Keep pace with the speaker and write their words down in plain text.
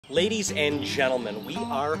Ladies and gentlemen, we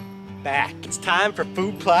are back. It's time for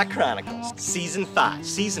Food Plot Chronicles, Season 5.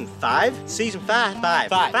 Season 5? Season 5?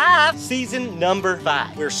 5. Season number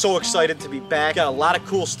 5. We're so excited to be back. Got a lot of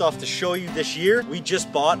cool stuff to show you this year. We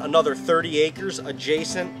just bought another 30 acres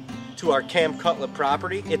adjacent to our Camp Cutlet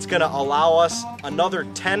property. It's gonna allow us another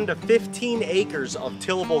 10 to 15 acres of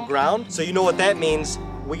tillable ground. So you know what that means.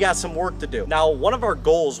 We got some work to do. Now, one of our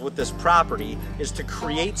goals with this property is to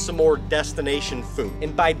create some more destination food.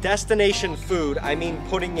 And by destination food, I mean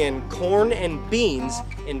putting in corn and beans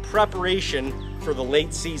in preparation for the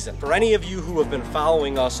late season. For any of you who have been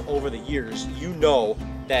following us over the years, you know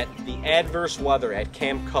that the adverse weather at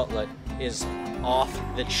Camp Cutlet is off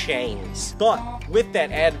the chains. But with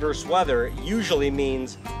that adverse weather, it usually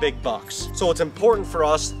means big bucks. So it's important for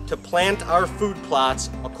us to plant our food plots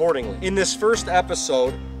accordingly. In this first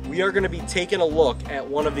episode, we are going to be taking a look at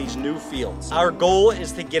one of these new fields. Our goal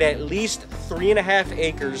is to get at least 3.5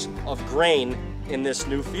 acres of grain in this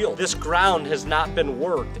new field. This ground has not been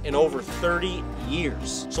worked in over 30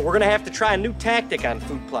 years. So we're gonna have to try a new tactic on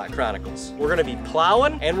Food Plot Chronicles. We're gonna be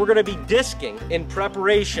plowing and we're gonna be disking in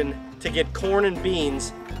preparation to get corn and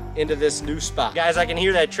beans into this new spot. Guys, I can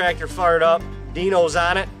hear that tractor fired up. Deano's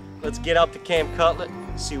on it. Let's get up to Camp Cutlet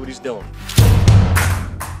and see what he's doing.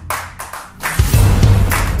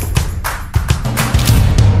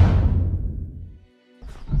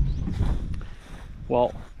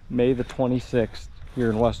 Well, May the 26th here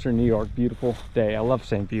in Western New York. Beautiful day. I love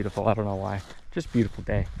saying beautiful. I don't know why. Just beautiful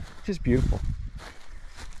day. Just beautiful.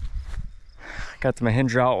 Got the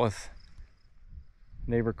Mahindra out with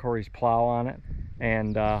neighbor Corey's plow on it.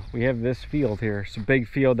 And we have this field here. It's a big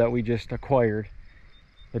field that we just acquired.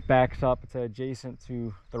 It backs up. It's adjacent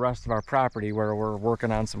to the rest of our property where we're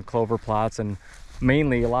working on some clover plots. And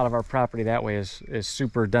mainly a lot of our property that way is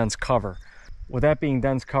super dense cover. With that being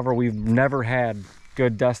dense cover, we've never had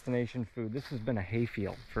good destination food. This has been a hay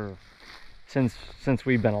field since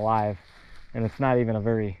we've been alive, and it's not even a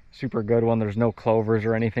very super good one. There's no clovers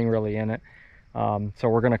or anything really in it. So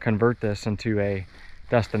we're going to convert this into a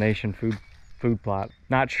destination food plot.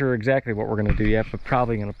 Not sure exactly what we're going to do yet, but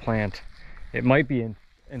probably going to plant. It might be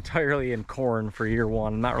entirely in corn for year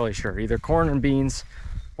one. I'm not really sure. Either corn and beans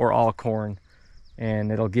or all corn, and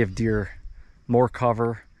it'll give deer more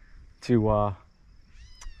cover to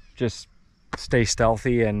just stay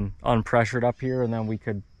stealthy and unpressured up here, and then we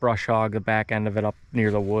could brush hog the back end of it up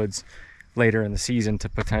near the woods later in the season to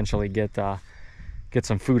potentially get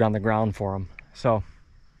some food on the ground for them. So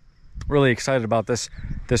really excited about this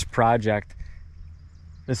project.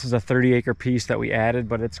 This is a 30-acre piece that we added,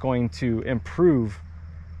 but it's going to improve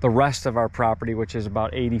the rest of our property, which is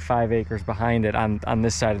about 85 acres behind it on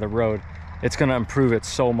this side of the road. It's going to improve it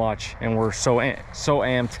so much, and we're so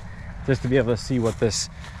amped just to be able to see what this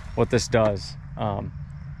does. So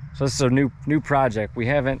this is a new project. We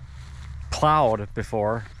haven't plowed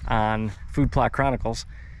before on Food Plot Chronicles.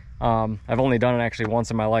 I've only done it actually once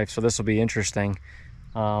in my life, so this will be interesting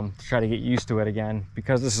to try to get used to it again.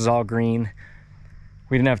 Because this is all green,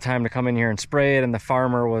 we didn't have time to come in here and spray it, and the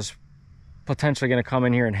farmer was potentially going to come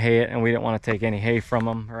in here and hay it, and we didn't want to take any hay from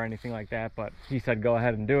him or anything like that, but he said go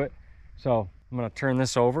ahead and do it. So I'm going to turn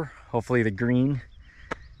this over. Hopefully the green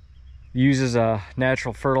uses a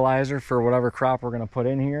natural fertilizer for whatever crop we're going to put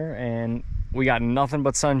in here, and we got nothing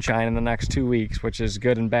but sunshine in the next 2 weeks, which is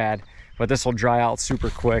good and bad, but this will dry out super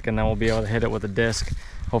quick, and then we'll be able to hit it with a disc,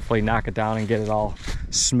 hopefully knock it down and get it all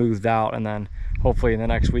smoothed out, and then hopefully in the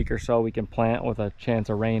next week or so we can plant with a chance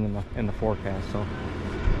of rain in the forecast. So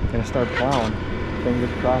I'm gonna start plowing. Fingers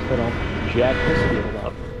crossed I don't jack this field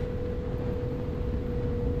up.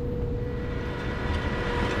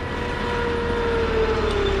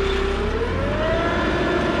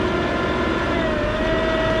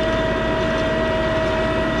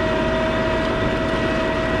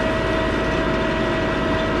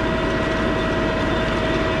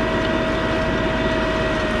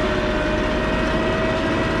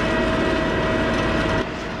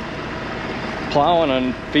 Plowing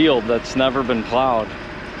a field that's never been plowed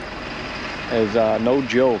is no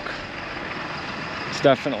joke. It's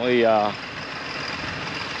definitely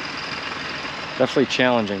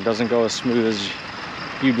challenging. Doesn't go as smooth as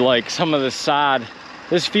you'd like. Some of the sod,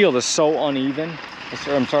 this field is so uneven.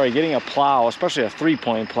 I'm sorry, getting a plow, especially a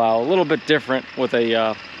 3-point plow, a little bit different with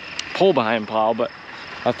a pull behind plow, but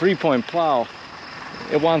a 3-point plow,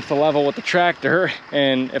 it wants to level with the tractor,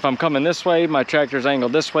 and if I'm coming this way, my tractor's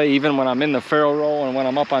angled this way. Even when I'm in the furrow row and when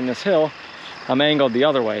I'm up on this hill, I'm angled the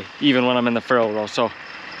other way, even when I'm in the furrow row. So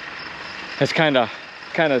it's kind of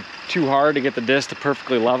too hard to get the disc to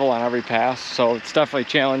perfectly level on every pass. So it's definitely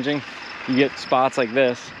challenging. You get spots like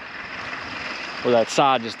this where that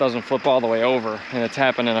sod just doesn't flip all the way over, and it's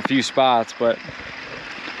happened in a few spots. But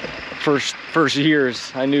first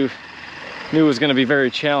years, I knew it was going to be very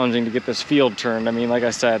challenging to get this field turned. I mean, like I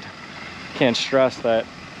said, can't stress that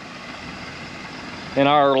in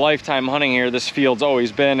our lifetime hunting here, this field's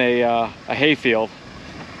always been a hay field.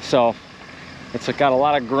 So it's got a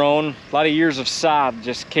lot of a lot of years of sod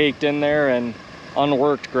just caked in there and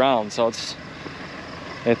unworked ground. So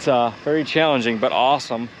it's very challenging, but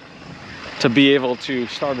awesome to be able to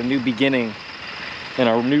start a new beginning and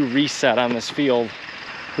a new reset on this field.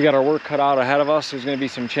 We got our work cut out ahead of us. There's going to be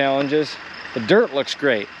some challenges. The dirt looks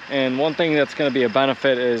great, and one thing that's going to be a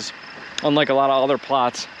benefit is, unlike a lot of other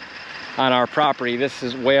plots on our property, this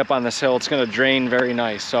is way up on this hill. It's going to drain very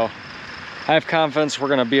nice. So I have confidence we're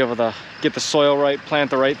going to be able to get the soil right, plant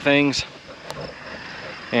the right things,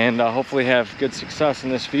 and hopefully have good success in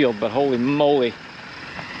this field. But holy moly,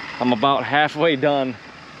 I'm about halfway done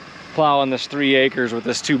plowing this 3 acres with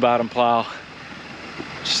this 2-bottom plow.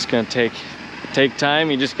 It's just going to take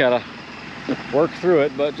time. You just got to work through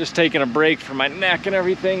it. But just taking a break for my neck and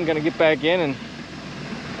everything. Going to get back in and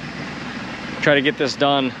try to get this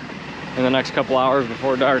done in the next couple hours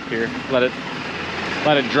before dark here. Let it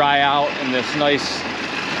dry out in this nice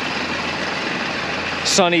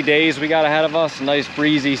sunny days we got ahead of us. Nice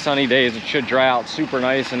breezy sunny days. It should dry out super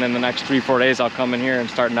nice, and then the next 3-4 days I'll come in here and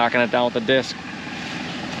start knocking it down with the disc.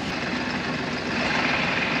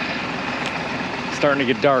 It's starting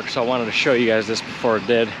to get dark, so I wanted to show you guys this before it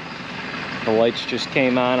did. The lights just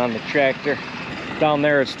came on the tractor. Down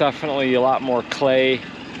there it's definitely a lot more clay,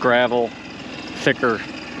 gravel, thicker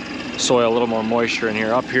soil, a little more moisture in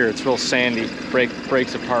here. Up here it's real sandy,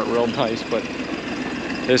 breaks apart real nice. But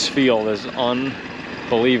this field is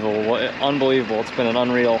unbelievable. It's been an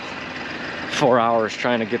unreal 4 hours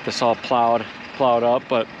trying to get this all plowed up,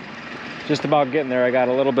 but just about getting there. I got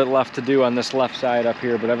a little bit left to do on this left side up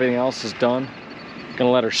here, but everything else is done. Gonna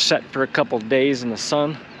let her set for a couple days in the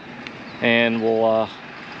sun, and we'll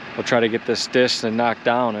try to get this disc and knocked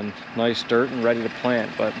down and nice dirt and ready to plant.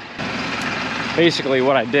 But basically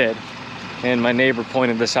what I did, and my neighbor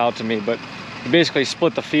pointed this out to me, but you basically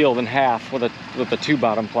split the field in half with a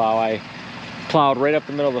 2-bottom plow. I plowed right up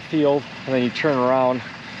the middle of the field, and then you turn around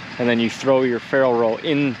and then you throw your farrow row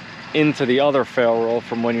into the other farrow row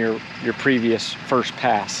from when your previous first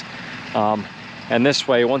pass. And this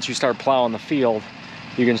way, once you start plowing the field,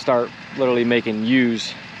 you can start literally making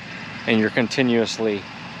U's, and you're continuously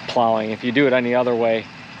plowing. If you do it any other way,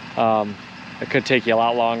 it could take you a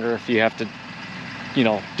lot longer if you have to, you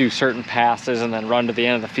know, do certain passes and then run to the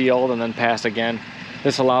end of the field and then pass again.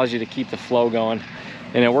 This allows you to keep the flow going,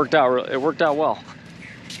 and it worked out well.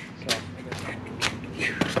 So.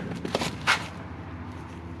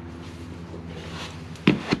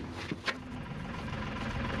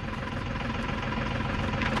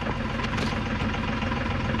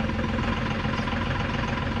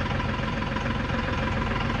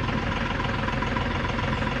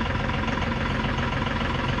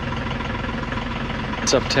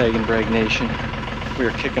 What's up, TAGNBRAG Nation? We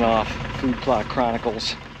are kicking off Food Plot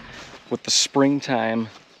Chronicles with the springtime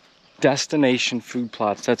destination food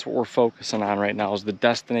plots. That's what we're focusing on right now, is the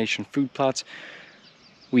destination food plots.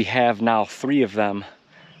 We have now 3 of them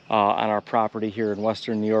on our property here in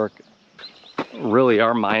Western New York. Really,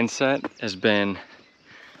 our mindset has been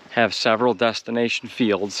have several destination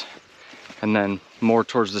fields, and then more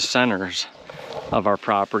towards the centers of our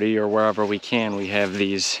property, or wherever we can, we have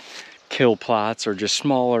these kill plots or just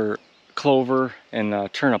smaller clover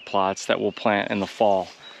and turnip plots that we'll plant in the fall,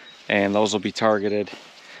 and those will be targeted.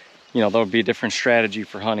 You know, there'll be a different strategy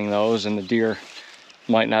for hunting those, and the deer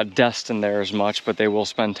might not destine there as much, but they will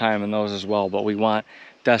spend time in those as well. But we want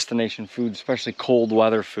destination food, especially cold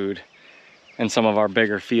weather food, in some of our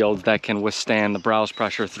bigger fields that can withstand the browse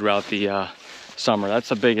pressure throughout the summer. That's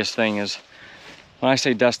the biggest thing. Is when I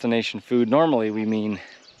say destination food, normally we mean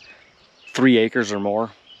 3 acres or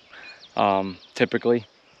more. Typically,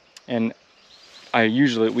 and we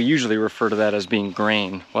usually refer to that as being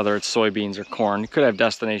grain, whether it's soybeans or corn. You could have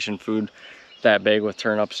destination food that big with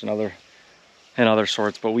turnips and other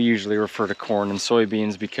sorts, but we usually refer to corn and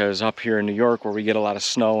soybeans because up here in New York, where we get a lot of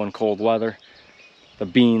snow and cold weather, the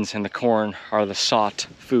beans and the corn are the sought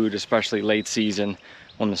food, especially late season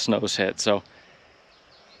when the snows hit. So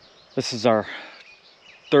this is our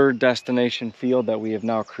 3rd destination field that we have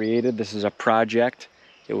now created. This is a project.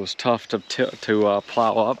 It was tough to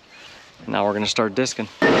plow up. Now we're gonna start disking.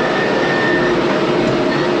 I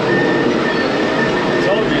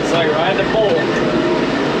told you, it's like riding a bull.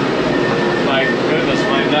 My goodness,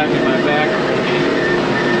 my neck and my back are gonna be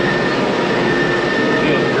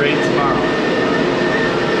feeling great tomorrow.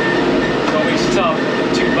 So we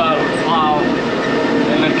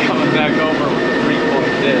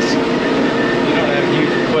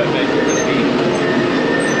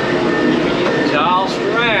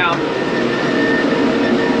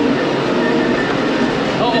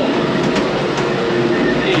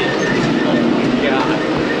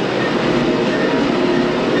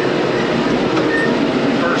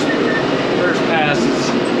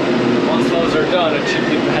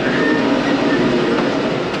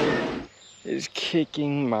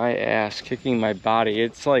kicking my ass, kicking my body.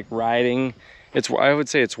 It's like riding, I would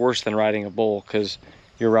say it's worse than riding a bull, because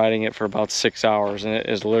you're riding it for about 6 hours and it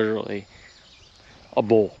is literally a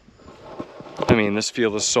bull. I mean, this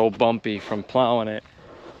field is so bumpy from plowing it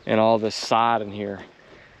and all this sod in here.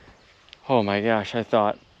 Oh my gosh, I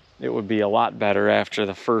thought it would be a lot better after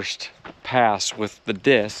the first pass with the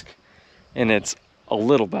disc, and it's a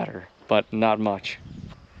little better, but not much.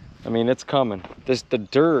 I mean, it's coming. The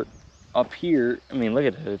dirt up here, I mean, look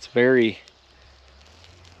at it. It's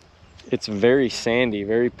very sandy,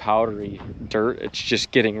 very powdery dirt. It's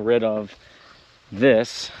just getting rid of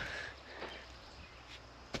this.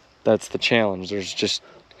 That's the challenge.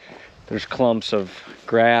 There's clumps of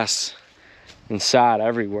grass and sod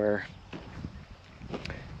everywhere,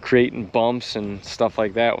 creating bumps and stuff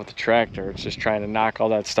like that with the tractor. It's just trying to knock all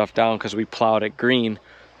that stuff down because we plowed it green,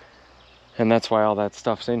 and that's why all that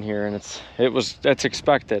stuff's in here. And that's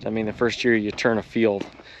expected. I mean, the first year you turn a field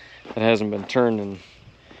that hasn't been turned in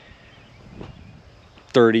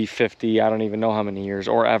 30, 50, I don't even know how many years,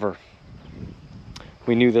 or ever.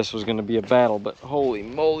 We knew this was going to be a battle, but holy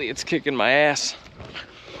moly, it's kicking my ass.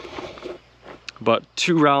 But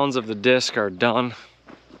 2 rounds of the disc are done.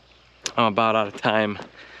 I'm about out of time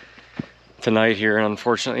tonight here, and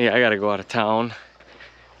unfortunately I gotta go out of town,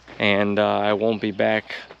 and I won't be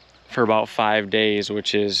back for about 5 days,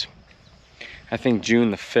 which is I think June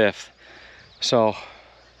the 5th. So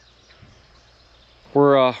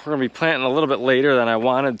we're gonna be planting a little bit later than I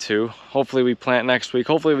wanted to. Hopefully we plant next week.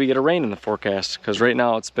 Hopefully we get a rain in the forecast, because right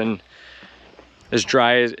now it's been as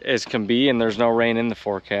dry as can be and there's no rain in the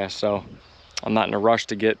forecast. So I'm not in a rush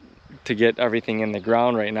to get everything in the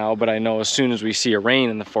ground right now, but I know as soon as we see a rain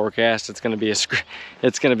in the forecast, it's gonna be a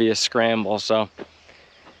scramble. So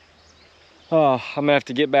I'm gonna have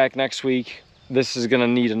to get back next week. This is gonna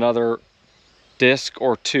need another disc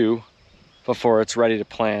or 2 before it's ready to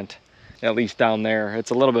plant, at least down there.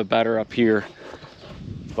 It's a little bit better up here,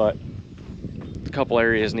 but a couple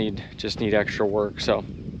areas just need extra work. So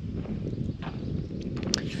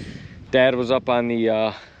Dad was up on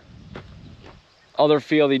the other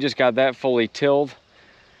field. He just got that fully tilled.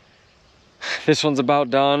 This one's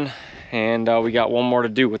about done, and we got one more to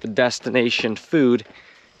do with the destination food,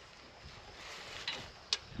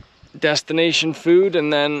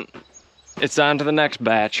 and then it's on to the next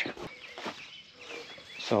batch.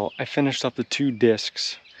 So I finished up the 2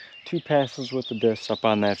 discs, 2 passes with the discs up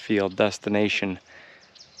on that field, destination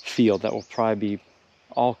field. That will probably be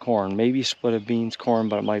all corn, maybe split of beans, corn,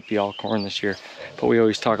 but it might be all corn this year. But we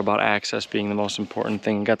always talk about access being the most important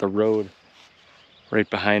thing. Got the road right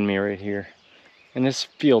behind me right here, and this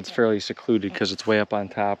field's fairly secluded because it's way up on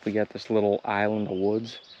top. We got this little island of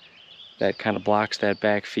woods that kind of blocks that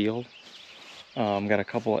back field. Got a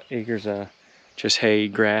couple of acres of just hay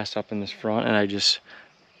grass up in this front, and I just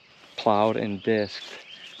plowed and disked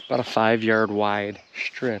about a 5-yard wide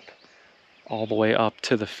strip all the way up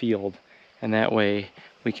to the field, and that way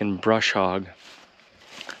we can brush hog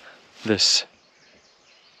this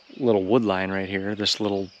little wood line right here, this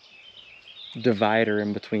little divider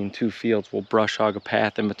in between 2 fields. We'll brush hog a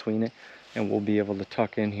path in between it, and we'll be able to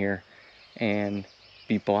tuck in here and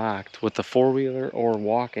be blocked with the 4-wheeler or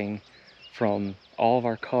walking from all of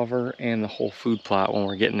our cover and the whole food plot when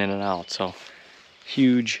we're getting in and out. So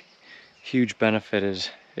huge benefit is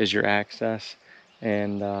your access,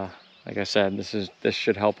 and like I said, this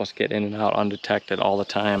should help us get in and out undetected all the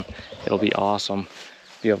time. It'll be awesome.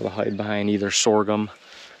 Be able to hide behind either sorghum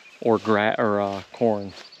or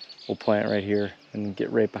corn. We'll plant right here and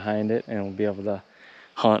get right behind it, and we'll be able to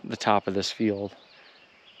hunt the top of this field.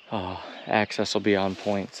 Access will be on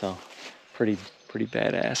point, so pretty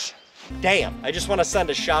badass. Damn, I just want to send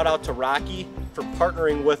a shout out to Rocky for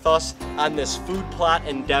partnering with us on this food plot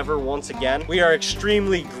endeavor once again. We are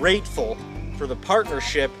extremely grateful for the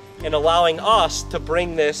partnership and allowing us to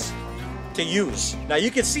bring this to use. Now you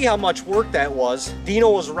can see how much work that was.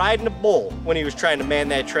 Deano was riding a bull when he was trying to man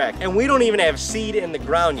that track, and we don't even have seed in the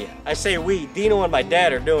ground yet. I say we, Deano and my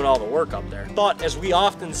dad are doing all the work up there. But as we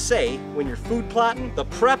often say, when you're food plotting, the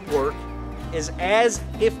prep work is as,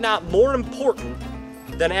 if not more important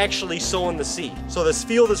than actually sowing the seed. So this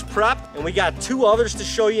field is prepped, and we got 2 others to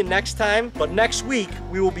show you next time, but next week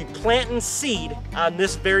we will be planting seed on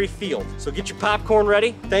this very field. So get your popcorn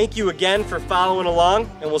ready. Thank you again for following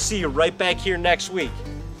along, and we'll see you right back here next week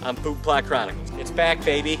on Food Plot Chronicles. It's back,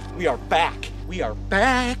 baby. We are back. We are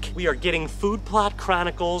back. We are getting Food Plot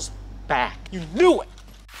Chronicles back. You knew it.